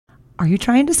Are you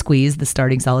trying to squeeze the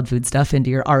starting solid food stuff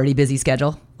into your already busy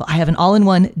schedule? Well, I have an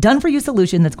all-in-one, done-for-you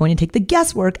solution that's going to take the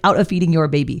guesswork out of feeding your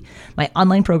baby. My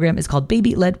online program is called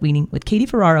Baby Led Weaning with Katie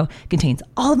Ferraro. It contains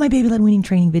all of my baby led weaning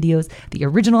training videos, the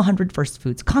original 100 First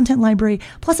Foods content library,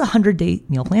 plus a 100-day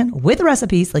meal plan with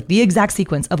recipes, like the exact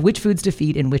sequence of which foods to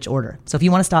feed in which order. So if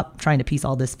you want to stop trying to piece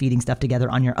all this feeding stuff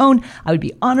together on your own, I would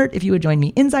be honored if you would join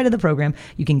me inside of the program.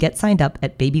 You can get signed up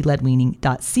at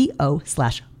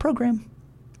babyledweaning.co/program.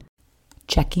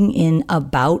 Checking in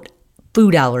about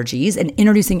food allergies and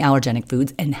introducing allergenic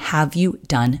foods. And have you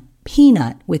done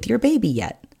peanut with your baby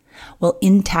yet? Well,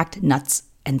 intact nuts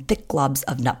and thick globs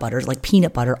of nut butters like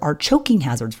peanut butter are choking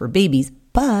hazards for babies,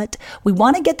 but we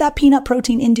want to get that peanut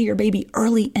protein into your baby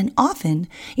early and often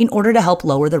in order to help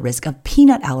lower the risk of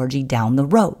peanut allergy down the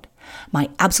road. My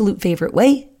absolute favorite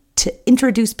way to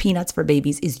introduce peanuts for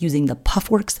babies is using the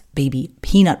Puffworks Baby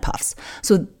Peanut Puffs.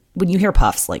 So when you hear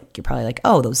puffs, like you're probably like,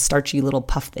 oh, those starchy little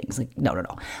puff things. Like, no.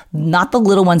 Not the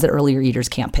little ones that earlier eaters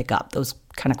can't pick up. Those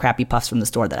kind of crappy puffs from the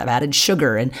store that have added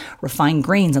sugar and refined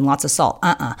grains and lots of salt.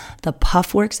 The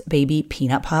Puffworks Baby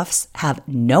Peanut Puffs have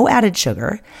no added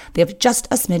sugar. They have just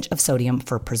a smidge of sodium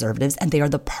for preservatives, and they are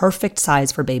the perfect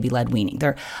size for baby-led weaning.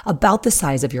 They're about the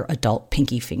size of your adult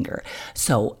pinky finger.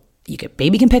 So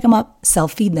baby can pick them up,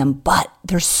 self-feed them, but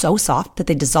they're so soft that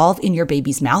they dissolve in your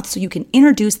baby's mouth, so you can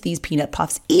introduce these peanut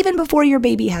puffs even before your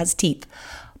baby has teeth.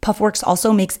 Puffworks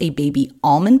also makes a baby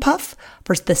almond puff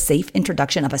for the safe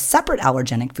introduction of a separate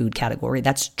allergenic food category,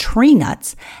 that's tree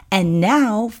nuts. And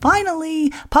now,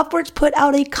 finally, Puffworks put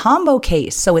out a combo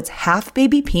case, so it's half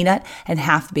baby peanut and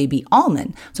half baby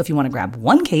almond. So if you want to grab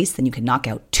one case, then you can knock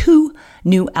out 2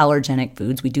 new allergenic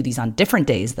foods. We do these on different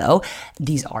days, though.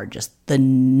 These are just the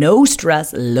no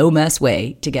stress, low mess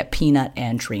way to get peanut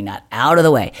and tree nut out of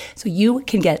the way. So you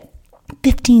can get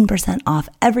 15% off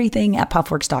everything at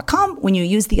puffworks.com when you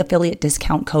use the affiliate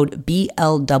discount code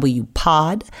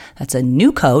BLWPOD. That's a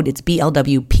new code. It's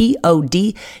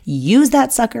BLWPOD. Use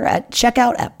that sucker at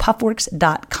checkout at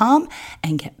puffworks.com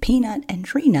and get peanut and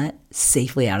tree nut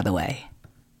safely out of the way.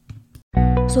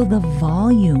 So the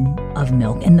volume of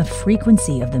milk and the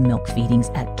frequency of the milk feedings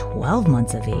at 12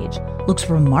 months of age looks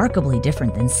remarkably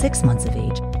different than 6 months of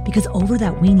age, because over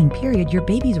that weaning period, your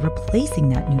baby's replacing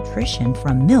that nutrition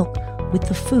from milk with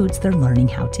the foods they're learning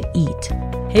how to eat.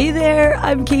 Hey there,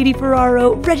 I'm Katie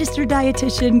Ferraro, registered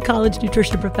dietitian, college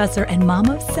nutrition professor, and mom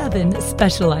of 7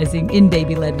 specializing in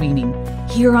baby-led weaning.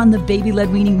 Here on the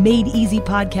Baby-Led Weaning Made Easy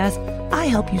podcast, I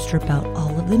help you strip out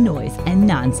all of the noise and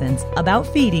nonsense about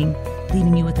feeding,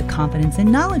 leaving you with the confidence and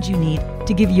knowledge you need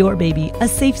to give your baby a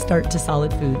safe start to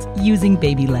solid foods using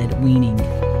baby-led weaning.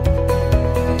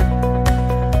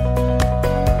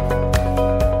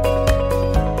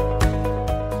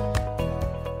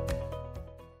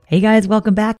 Hey guys,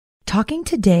 welcome back. Talking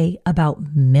today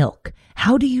about milk.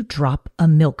 How do you drop a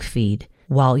milk feed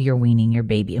while you're weaning your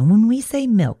baby? And when we say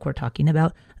milk, we're talking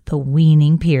about the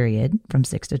weaning period from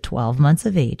 6 to 12 months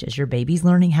of age, as your baby's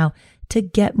learning how to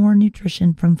get more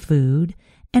nutrition from food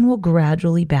and will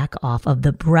gradually back off of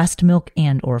the breast milk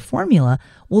and or formula.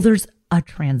 Well, there's a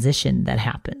transition that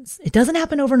happens. It doesn't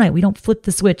happen overnight. We don't flip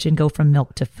the switch and go from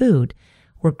milk to food.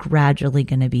 We're gradually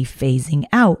going to be phasing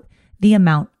out the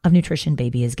amount of nutrition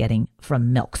baby is getting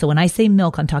from milk. So when I say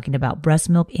milk, I'm talking about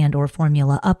breast milk and or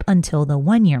formula up until the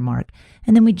 1-year mark.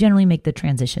 And then we generally make the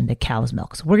transition to cow's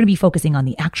milk. So we're going to be focusing on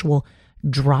the actual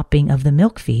dropping of the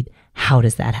milk feed. How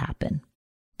does that happen?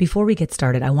 Before we get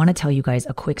started, I want to tell you guys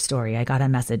a quick story. I got a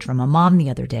message from a mom the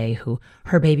other day who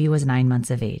her baby was 9 months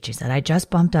of age. She said, I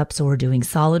just bumped up, so we're doing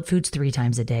solid foods 3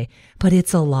 times a day, but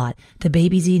it's a lot. The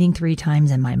baby's eating 3 times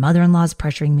and my mother-in-law's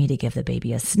pressuring me to give the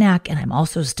baby a snack, and I'm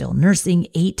also still nursing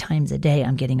 8 times a day.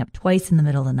 I'm getting up twice in the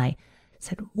middle of the night. I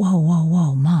said,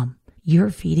 whoa, mom,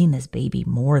 you're feeding this baby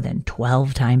more than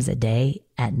 12 times a day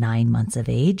at 9 months of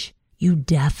age? You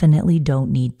definitely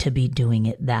don't need to be doing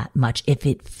it that much. If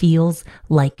it feels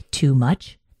like too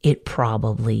much, it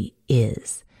probably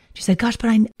is. She said, gosh,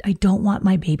 but I don't want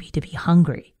my baby to be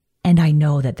hungry. And I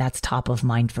know that that's top of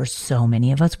mind for so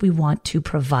many of us. We want to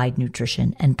provide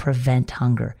nutrition and prevent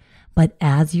hunger. But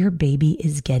as your baby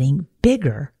is getting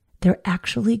bigger, they're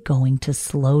actually going to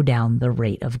slow down the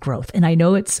rate of growth. And I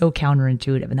know it's so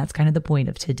counterintuitive, and that's kind of the point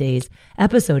of today's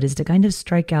episode, is to kind of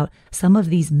strike out some of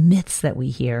these myths that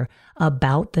we hear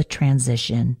about the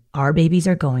transition our babies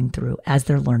are going through as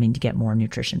they're learning to get more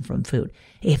nutrition from food.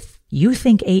 If you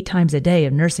think 8 times a day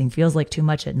of nursing feels like too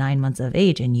much at 9 months of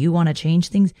age and you want to change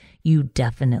things, you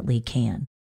definitely can.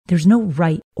 There's no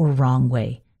right or wrong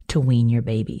way to wean your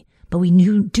baby. But we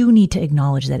do need to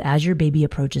acknowledge that as your baby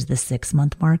approaches the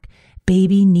 6-month mark,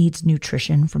 baby needs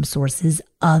nutrition from sources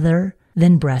other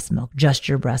than breast milk, just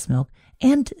your breast milk,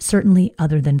 and certainly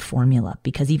other than formula,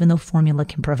 because even though formula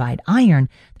can provide iron,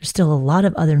 there's still a lot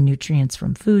of other nutrients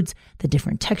from foods, the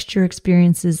different texture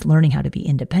experiences, learning how to be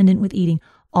independent with eating,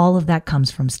 all of that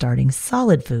comes from starting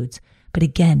solid foods. But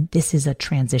again, this is a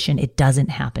transition. It doesn't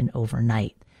happen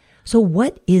overnight. So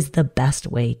what is the best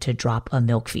way to drop a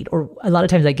milk feed? Or a lot of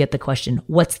times I get the question,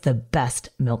 what's the best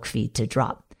milk feed to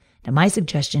drop? Now, my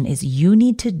suggestion is you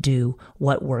need to do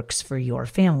what works for your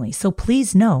family. So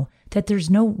please know that there's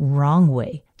no wrong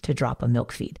way to drop a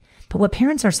milk feed. But what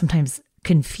parents are sometimes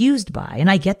confused by, and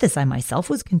I get this, I myself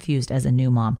was confused as a new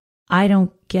mom. I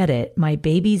don't get it. My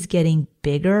baby's getting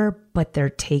bigger, but they're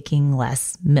taking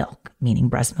less milk, meaning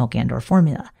breast milk and or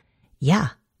formula. Yeah,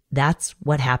 that's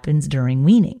what happens during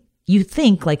weaning. You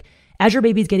think like as your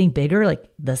baby's getting bigger, like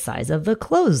the size of the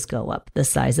clothes go up, the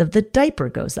size of the diaper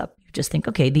goes up. You just think,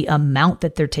 okay, the amount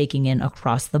that they're taking in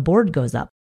across the board goes up.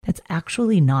 That's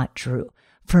actually not true.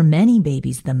 For many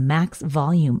babies, the max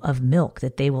volume of milk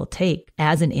that they will take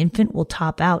as an infant will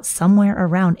top out somewhere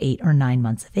around 8 or 9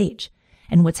 months of age.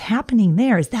 And what's happening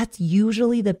there is that's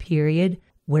usually the period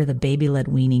where the baby-led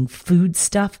weaning food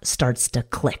stuff starts to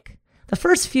click. The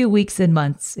first few weeks and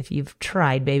months, if you've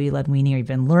tried baby-led weaning or you've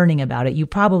been learning about it, you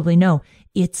probably know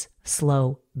it's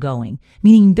slow going,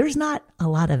 meaning there's not a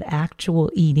lot of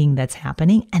actual eating that's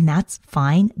happening, and that's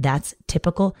fine. That's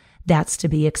typical. That's to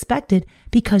be expected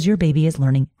because your baby is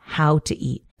learning how to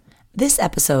eat. This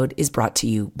episode is brought to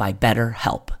you by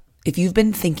BetterHelp. If you've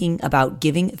been thinking about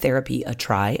giving therapy a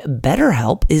try,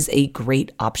 BetterHelp is a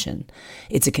great option.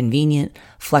 It's a convenient,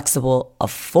 flexible,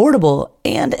 affordable,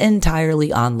 and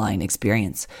entirely online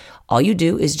experience. All you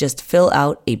do is just fill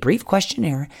out a brief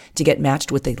questionnaire to get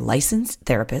matched with a licensed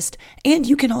therapist, and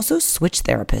you can also switch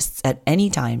therapists at any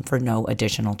time for no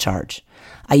additional charge.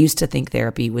 I used to think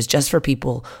therapy was just for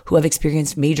people who have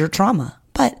experienced major trauma.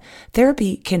 But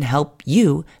therapy can help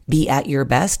you be at your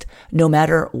best no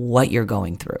matter what you're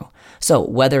going through. So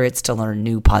whether it's to learn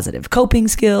new positive coping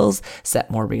skills, set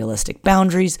more realistic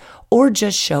boundaries, or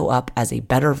just show up as a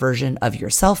better version of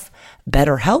yourself,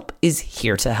 BetterHelp is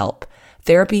here to help.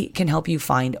 Therapy can help you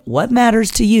find what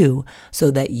matters to you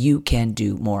so that you can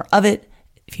do more of it.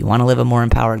 If you want to live a more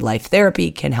empowered life, therapy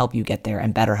can help you get there,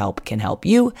 and BetterHelp can help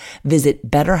you.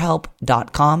 Visit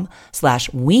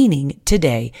betterhelp.com/weaning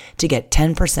today to get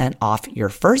 10% off your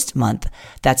first month.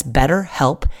 That's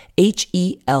BetterHelp,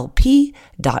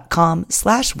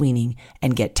 HELP.com/weaning,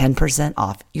 and get 10%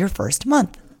 off your first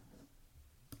month.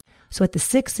 So at the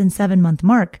 6 and 7 month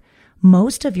mark,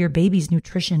 most of your baby's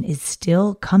nutrition is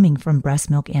still coming from breast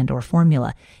milk and or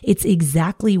formula. It's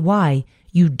exactly why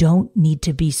you don't need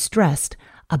to be stressed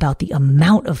about the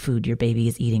amount of food your baby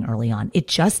is eating early on. It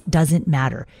just doesn't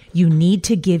matter. You need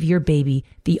to give your baby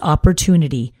the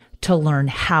opportunity to learn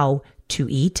how to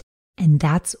eat. And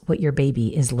that's what your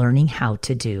baby is learning how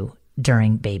to do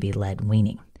during baby-led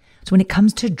weaning. So when it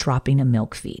comes to dropping a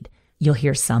milk feed, you'll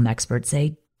hear some experts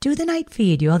say, do the night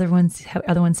feed. Other ones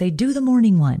say, do the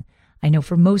morning one. I know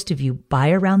for most of you,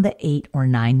 by around the 8 or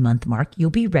 9 month mark, you'll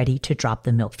be ready to drop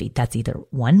the milk feed. That's either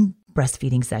one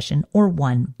breastfeeding session or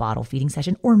one bottle feeding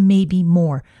session, or maybe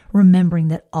more, remembering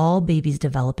that all babies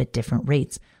develop at different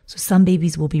rates. So some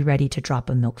babies will be ready to drop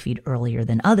a milk feed earlier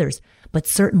than others, but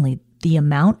certainly the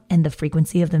amount and the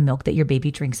frequency of the milk that your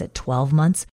baby drinks at 12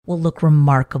 months will look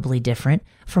remarkably different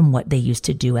from what they used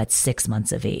to do at 6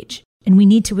 months of age. And we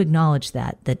need to acknowledge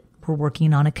that we're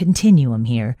working on a continuum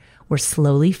here where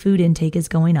slowly food intake is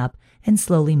going up and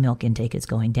slowly milk intake is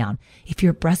going down. If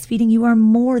you're breastfeeding, you are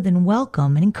more than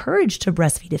welcome and encouraged to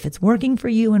breastfeed. If it's working for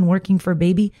you and working for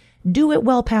baby, do it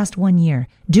well past 1 year.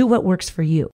 Do what works for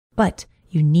you. But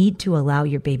you need to allow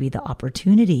your baby the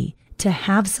opportunity to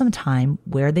have some time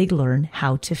where they learn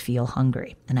how to feel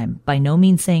hungry. And I'm by no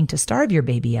means saying to starve your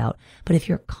baby out, but if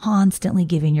you're constantly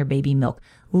giving your baby milk,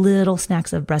 little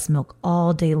snacks of breast milk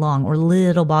all day long or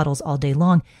little bottles all day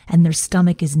long, and their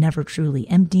stomach is never truly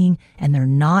emptying and they're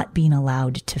not being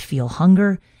allowed to feel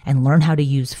hunger and learn how to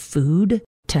use food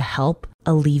to help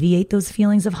alleviate those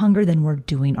feelings of hunger, then we're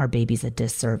doing our babies a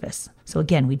disservice. So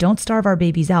again, we don't starve our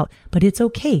babies out, but it's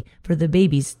okay for the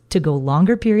babies to go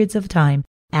longer periods of time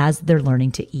as they're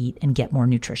learning to eat and get more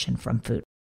nutrition from food.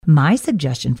 My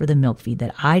suggestion for the milk feed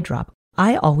that I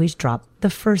always drop the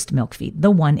first milk feed,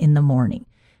 the one in the morning.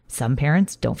 Some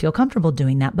parents don't feel comfortable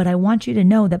doing that, but I want you to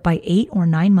know that by 8 or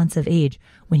 9 months of age,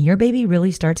 when your baby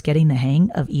really starts getting the hang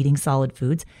of eating solid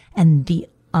foods and the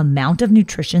amount of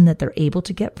nutrition that they're able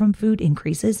to get from food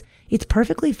increases, it's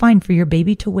perfectly fine for your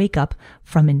baby to wake up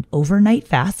from an overnight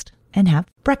fast and have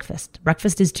breakfast.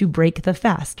 Breakfast is to break the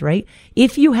fast, right?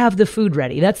 If you have the food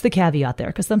ready, that's the caveat there,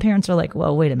 because some parents are like,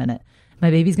 well, wait a minute.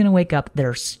 My baby's going to wake up.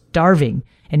 They're starving.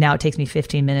 And now it takes me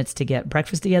 15 minutes to get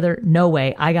breakfast together. No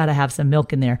way. I got to have some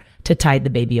milk in there to tide the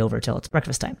baby over till it's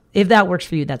breakfast time. If that works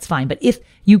for you, that's fine. But if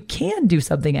you can do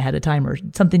something ahead of time or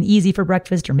something easy for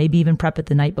breakfast, or maybe even prep it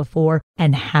the night before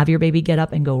and have your baby get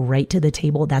up and go right to the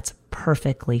table, that's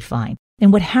perfectly fine.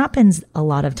 And what happens a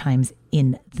lot of times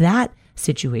in that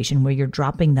situation where you're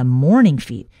dropping the morning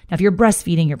feed. Now, if you're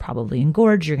breastfeeding, you're probably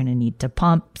engorged. You're going to need to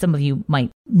pump. Some of you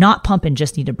might not pump and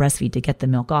just need to breastfeed to get the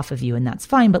milk off of you, and that's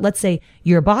fine. But let's say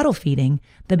you're bottle feeding.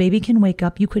 The baby can wake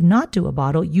up. You could not do a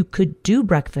bottle. You could do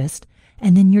breakfast,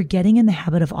 and then you're getting in the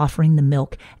habit of offering the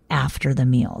milk after the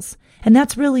meals. And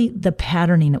that's really the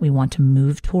patterning that we want to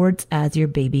move towards as your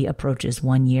baby approaches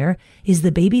 1 year, is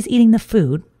the baby's eating the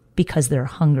food because they're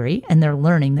hungry and they're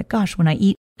learning that, gosh, when I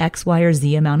eat X, Y, or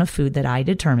Z amount of food that I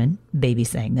determine, baby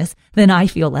saying this, then I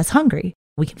feel less hungry.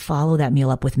 We can follow that meal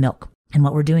up with milk. And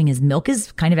what we're doing is milk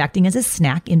is kind of acting as a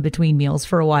snack in between meals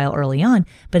for a while early on.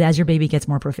 But as your baby gets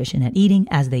more proficient at eating,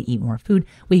 as they eat more food,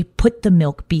 we put the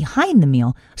milk behind the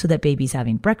meal so that baby's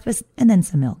having breakfast and then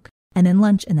some milk, and then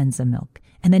lunch and then some milk,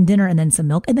 and then dinner and then some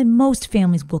milk. And then most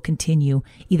families will continue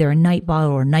either a night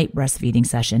bottle or night breastfeeding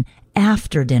session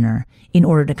after dinner in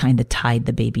order to kind of tide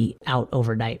the baby out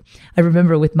overnight. I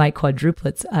remember with my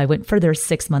quadruplets, I went for their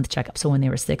 6-month checkup. So when they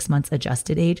were 6 months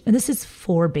adjusted age, and this is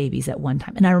 4 babies at one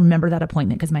time. And I remember that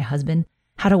appointment because my husband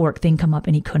had a work thing come up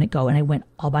and he couldn't go. And I went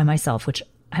all by myself, which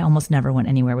I almost never went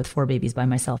anywhere with 4 babies by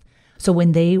myself. So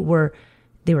when they were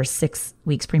 6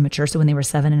 weeks premature. So when they were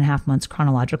 7.5 months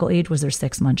chronological age was their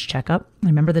 6-month checkup. I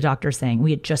remember the doctor saying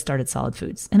we had just started solid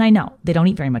foods. And I know they don't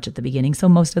eat very much at the beginning. So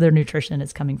most of their nutrition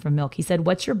is coming from milk. He said,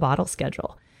 what's your bottle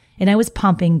schedule? And I was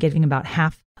pumping, giving about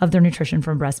half of their nutrition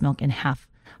from breast milk and half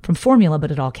from formula,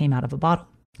 but it all came out of a bottle.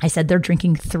 I said, they're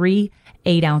drinking 3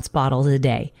 8-ounce bottles a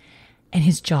day. And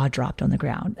his jaw dropped on the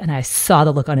ground. And I saw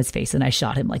the look on his face and I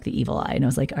shot him like the evil eye. And I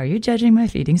was like, are you judging my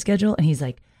feeding schedule? And he's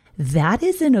like, that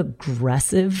is an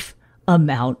aggressive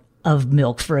amount of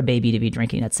milk for a baby to be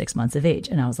drinking at 6 months of age.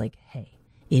 And I was like, hey,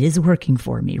 it is working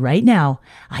for me right now.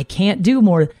 I can't do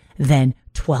more than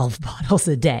 12 bottles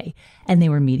a day. And they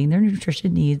were meeting their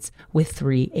nutrition needs with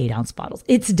 3 8-ounce bottles.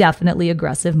 It's definitely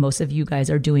aggressive. Most of you guys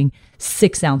are doing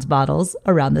 6-ounce bottles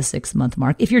around the 6-month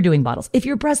mark. If you're doing bottles, if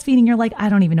you're breastfeeding, you're like, I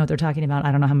don't even know what they're talking about.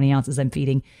 I don't know how many ounces I'm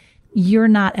feeding. You're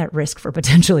not at risk for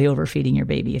potentially overfeeding your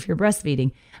baby if you're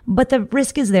breastfeeding, but the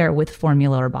risk is there with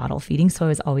formula or bottle feeding. So I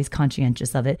was always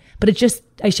conscientious of it, but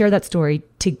I share that story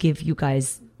to give you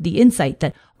guys the insight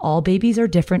that all babies are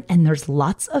different and there's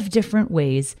lots of different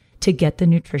ways to get the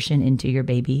nutrition into your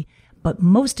baby. But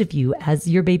most of you, as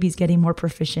your baby's getting more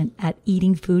proficient at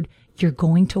eating food, you're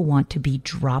going to want to be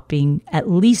dropping at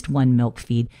least 1 milk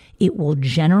feed. It will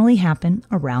generally happen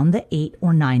around the 8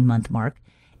 or 9 month mark.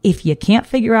 If you can't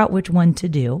figure out which one to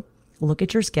do, look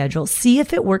at your schedule, see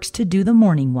if it works to do the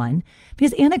morning one.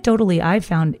 Because anecdotally, I've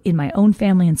found in my own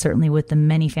family and certainly with the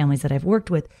many families that I've worked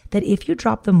with, that if you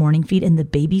drop the morning feed and the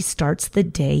baby starts the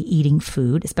day eating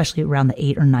food, especially around the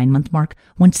 8 or 9 month mark,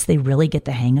 once they really get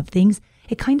the hang of things,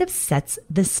 it kind of sets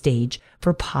the stage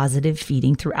for positive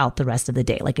feeding throughout the rest of the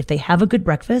day. Like if they have a good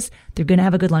breakfast, they're going to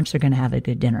have a good lunch, they're going to have a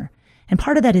good dinner. And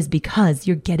part of that is because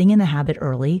you're getting in the habit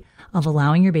early of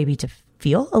allowing your baby to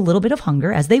feel a little bit of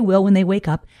hunger, as they will when they wake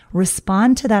up,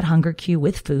 respond to that hunger cue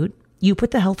with food. You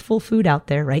put the healthful food out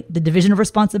there, right? The division of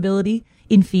responsibility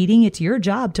in feeding, it's your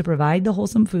job to provide the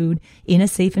wholesome food in a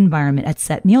safe environment at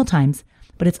set meal times,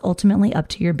 but it's ultimately up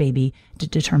to your baby to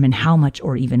determine how much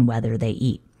or even whether they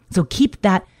eat. So keep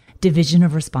that division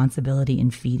of responsibility in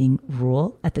feeding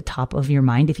rule at the top of your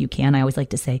mind if you can. I always like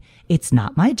to say, it's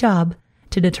not my job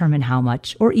to determine how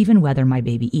much or even whether my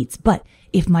baby eats. But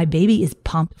if my baby is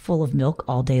pumped full of milk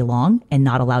all day long and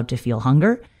not allowed to feel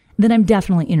hunger, then I'm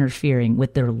definitely interfering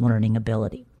with their learning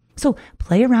ability. So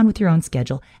play around with your own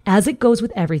schedule as it goes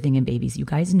with everything in babies. You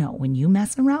guys know when you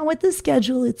mess around with the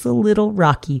schedule, it's a little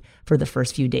rocky for the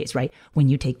first few days, right? When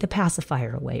you take the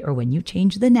pacifier away or when you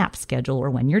change the nap schedule or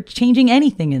when you're changing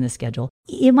anything in the schedule,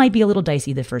 it might be a little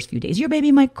dicey the first few days. Your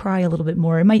baby might cry a little bit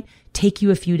more. It might take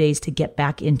you a few days to get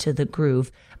back into the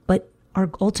groove. But our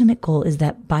ultimate goal is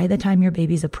that by the time your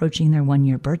baby's approaching their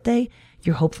 1-year birthday,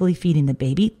 you're hopefully feeding the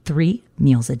baby 3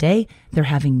 meals a day. They're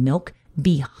having milk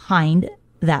behind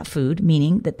that food,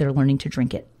 meaning that they're learning to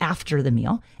drink it after the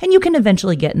meal. And you can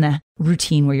eventually get in the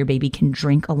routine where your baby can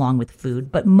drink along with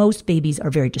food. But most babies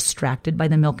are very distracted by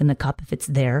the milk in the cup if it's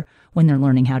there when they're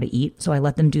learning how to eat. So I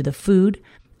let them do the food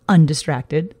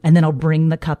undistracted, and then I'll bring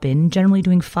the cup in, generally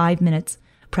doing 5 minutes,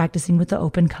 practicing with the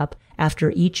open cup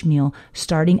after each meal,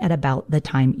 starting at about the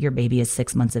time your baby is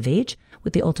 6 months of age,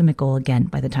 with the ultimate goal, again,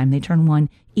 by the time they turn 1,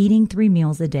 eating 3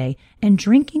 meals a day and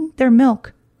drinking their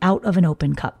milk out of an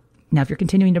open cup. Now, if you're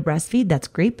continuing to breastfeed, that's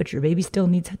great, but your baby still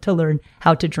needs to learn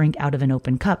how to drink out of an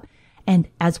open cup. And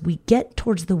as we get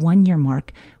towards the 1-year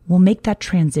mark, we'll make that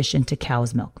transition to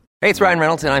cow's milk. Hey, it's Ryan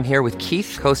Reynolds, and I'm here with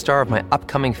Keith, co-star of my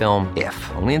upcoming film,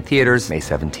 If, only in theaters May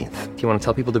 17th. Do you want to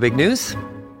tell people the big news?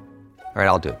 All right,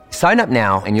 I'll do it. Sign up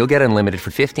now and you'll get unlimited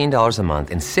for $15 a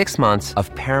month and 6 months of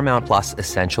Paramount Plus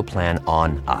Essential Plan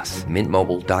on us.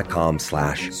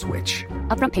 MintMobile.com/switch.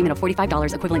 Upfront payment of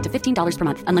 $45 equivalent to $15 per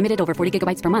month. Unlimited over 40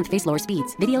 gigabytes per month. Face lower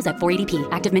speeds. Videos at 480p.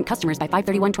 Active Mint customers by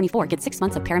 531.24 get 6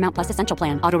 months of Paramount Plus Essential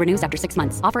Plan. Auto renews after 6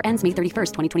 months. Offer ends May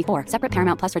 31st, 2024. Separate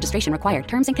Paramount Plus registration required.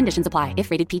 Terms and conditions apply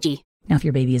if rated PG. Now, if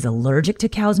your baby is allergic to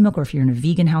cow's milk, or if you're in a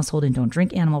vegan household and don't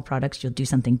drink animal products, you'll do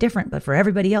something different. But for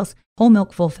everybody else, whole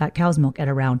milk, full fat cow's milk at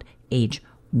around age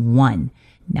 1.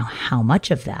 Now, how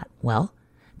much of that? Well,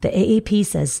 the AAP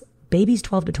says babies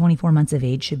 12 to 24 months of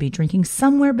age should be drinking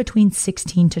somewhere between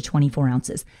 16 to 24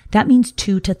 ounces. That means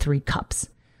 2 to 3 cups.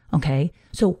 Okay.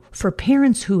 So for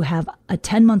parents who have a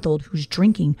 10-month-old who's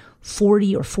drinking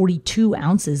 40 or 42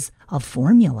 ounces of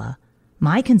formula,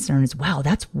 my concern is, wow,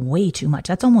 that's way too much.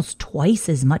 That's almost twice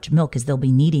as much milk as they'll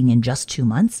be needing in just 2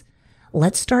 months.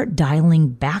 Let's start dialing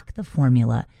back the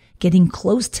formula, getting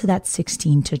close to that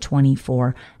 16 to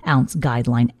 24 ounce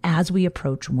guideline as we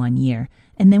approach 1 year.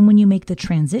 And then when you make the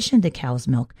transition to cow's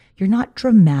milk, you're not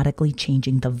dramatically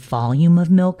changing the volume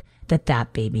of milk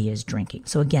that baby is drinking.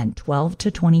 So again, 12 to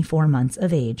 24 months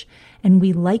of age. And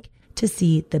we like to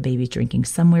see the baby drinking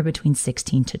somewhere between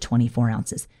 16 to 24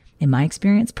 ounces. In my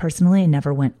experience, personally, I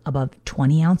never went above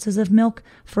 20 ounces of milk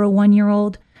for a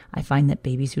 1-year-old. I find that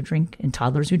babies who drink and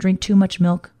toddlers who drink too much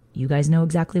milk, you guys know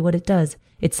exactly what it does.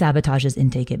 It sabotages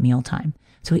intake at mealtime.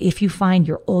 So if you find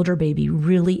your older baby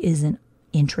really isn't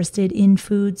interested in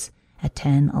foods at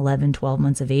 10, 11, 12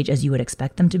 months of age, as you would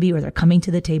expect them to be, or they're coming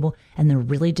to the table and they're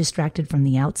really distracted from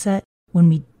the outset, when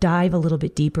we dive a little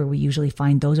bit deeper, we usually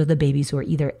find those are the babies who are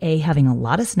either A, having a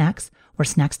lot of snacks or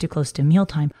snacks too close to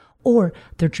mealtime, or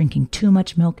they're drinking too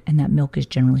much milk and that milk is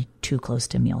generally too close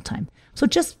to mealtime. So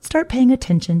just start paying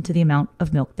attention to the amount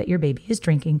of milk that your baby is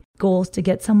drinking. Goals to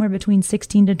get somewhere between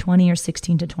 16 to 20 or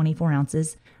 16 to 24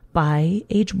 ounces by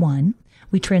age 1.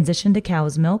 We transition to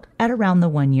cow's milk at around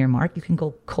the 1-year mark. You can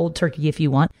go cold turkey if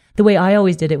you want. The way I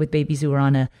always did it with babies who were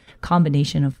on a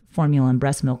combination of formula and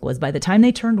breast milk was by the time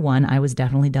they turned 1, I was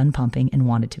definitely done pumping and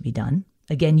wanted to be done.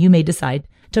 Again, you may decide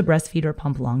to breastfeed or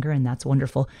pump longer, and that's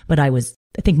wonderful. But I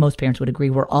think most parents would agree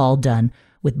we're all done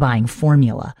with buying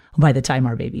formula by the time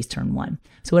our babies turn 1.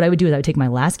 So what I would do is I would take my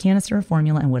last canister of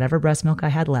formula and whatever breast milk I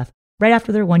had left. Right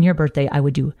after their 1-year birthday, I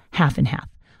would do half and half.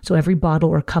 So every bottle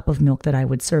or cup of milk that I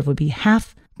would serve would be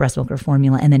half breast milk or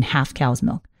formula and then half cow's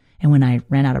milk. And when I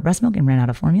ran out of breast milk and ran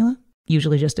out of formula,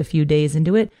 usually just a few days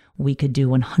into it, we could do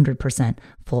 100%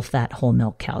 full fat whole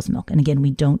milk cow's milk. And again,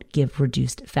 we don't give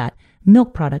reduced fat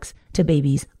milk products to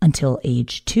babies until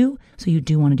age 2. So you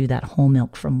do want to do that whole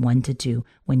milk from 1 to 2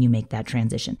 when you make that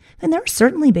transition. And there are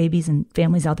certainly babies and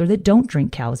families out there that don't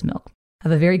drink cow's milk. I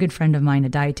have a very good friend of mine, a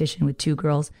dietitian with 2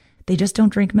 girls. They just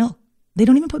don't drink milk. They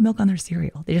don't even put milk on their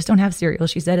cereal. They just don't have cereal,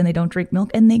 she said, and they don't drink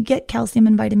milk. And they get calcium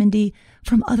and vitamin D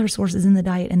from other sources in the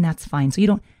diet, and that's fine. So you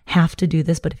don't have to do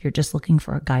this, but if you're just looking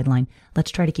for a guideline, let's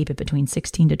try to keep it between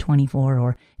 16 to 24,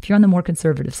 or if you're on the more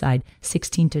conservative side,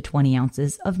 16 to 20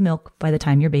 ounces of milk by the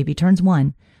time your baby turns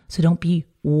 1. So don't be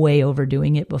way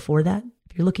overdoing it before that.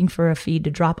 If you're looking for a feed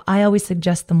to drop, I always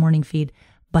suggest the morning feed,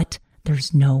 but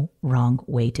there's no wrong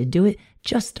way to do it.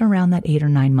 Just around that 8 or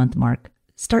 9 month mark,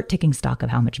 start taking stock of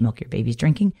how much milk your baby's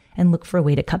drinking and look for a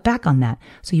way to cut back on that.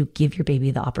 So you give your baby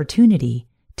the opportunity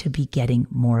to be getting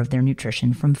more of their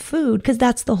nutrition from food, because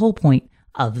that's the whole point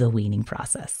of the weaning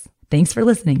process. Thanks for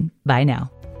listening. Bye now.